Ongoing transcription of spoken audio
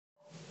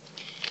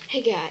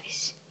Hey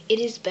guys, it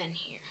is Ben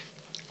here,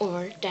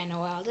 or Dino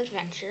Wild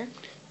Adventure.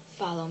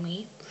 Follow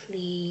me,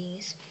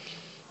 please.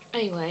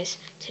 Anyways,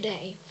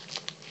 today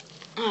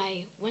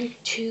I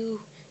went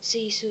to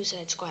see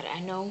Suicide Squad. I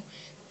know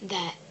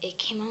that it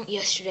came out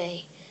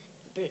yesterday,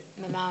 but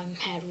my mom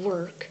had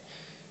work,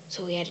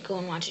 so we had to go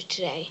and watch it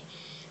today.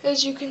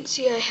 As you can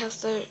see, I have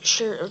the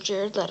shirt of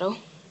Jared Leto.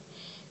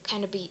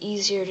 Kind of be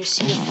easier to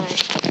see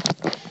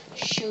if I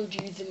showed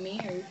you the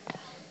mirror.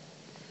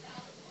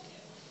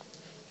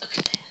 Look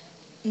at that.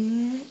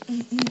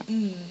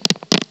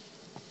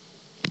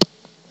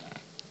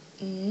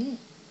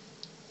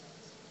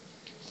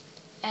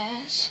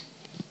 As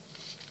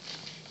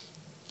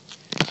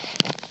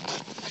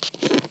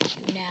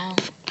you now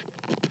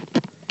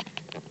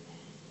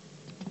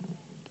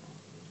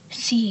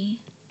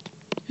see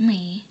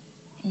me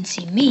and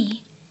see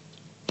me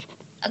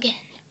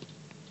again.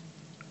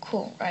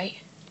 Cool, right?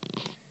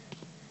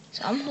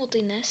 So I'm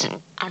holding this,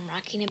 I'm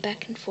rocking it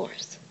back and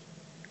forth.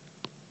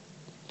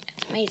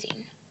 It's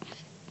amazing.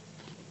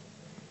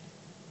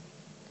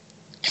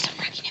 Because I'm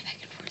rocking it back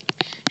and forth.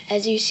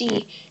 As you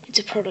see, it's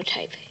a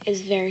prototype.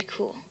 It's very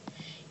cool.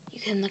 You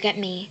can look at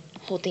me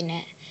holding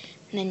it,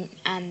 and then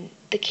on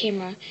the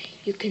camera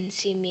you can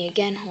see me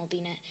again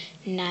holding it,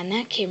 and on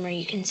that camera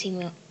you can see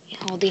me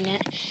holding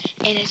it,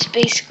 and it's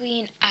basically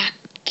an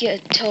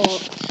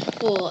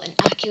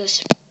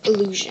oculus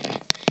illusion.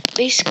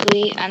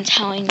 Basically, I'm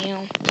telling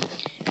you,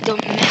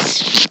 don't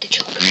mess with the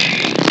Joker.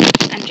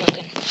 I'm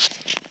joking.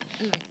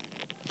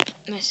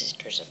 My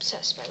sister's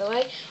obsessed, by the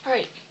way.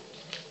 Alright.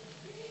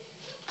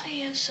 I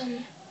have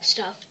some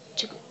stuff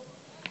to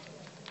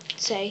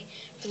say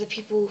for the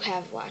people who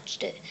have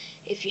watched it.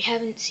 If you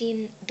haven't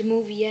seen the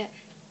movie yet,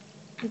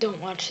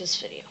 don't watch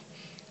this video.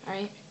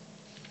 Alright?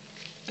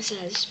 It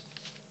says,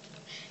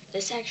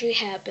 this actually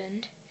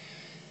happened.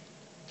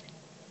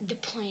 The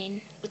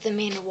plane with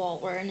Amanda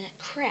Waller and it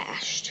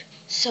crashed.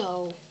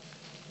 So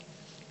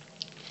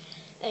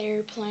the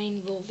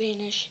airplane will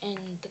vanish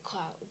in the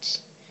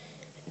clouds.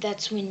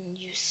 That's when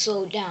you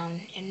slow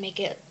down and make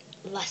it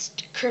less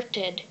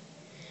decrypted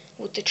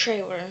with the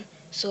trailer,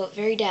 slow it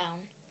very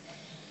down,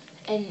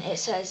 and it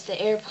says the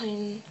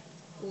airplane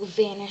will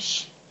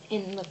vanish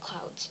in the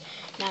clouds.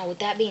 Now with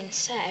that being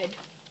said,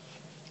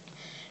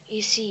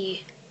 you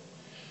see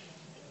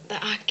the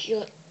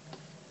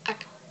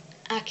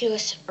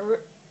oculus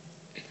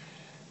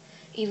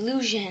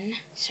illusion,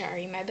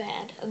 sorry, my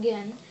bad,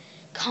 again,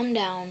 come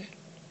down,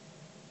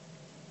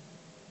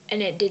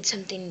 and it did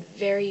something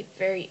very,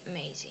 very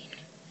amazing.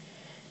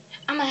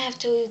 I'm going to have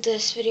to leave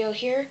this video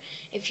here.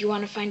 If you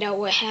want to find out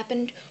what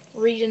happened,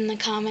 read in the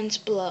comments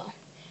below.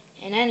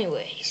 And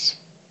anyways,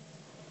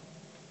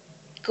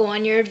 go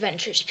on your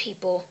adventures,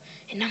 people.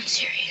 And I'm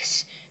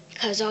serious,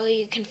 because all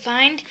you can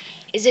find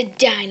is a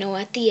dino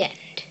at the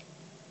end.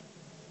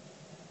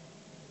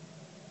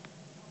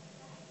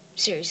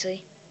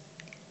 Seriously,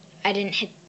 I didn't hit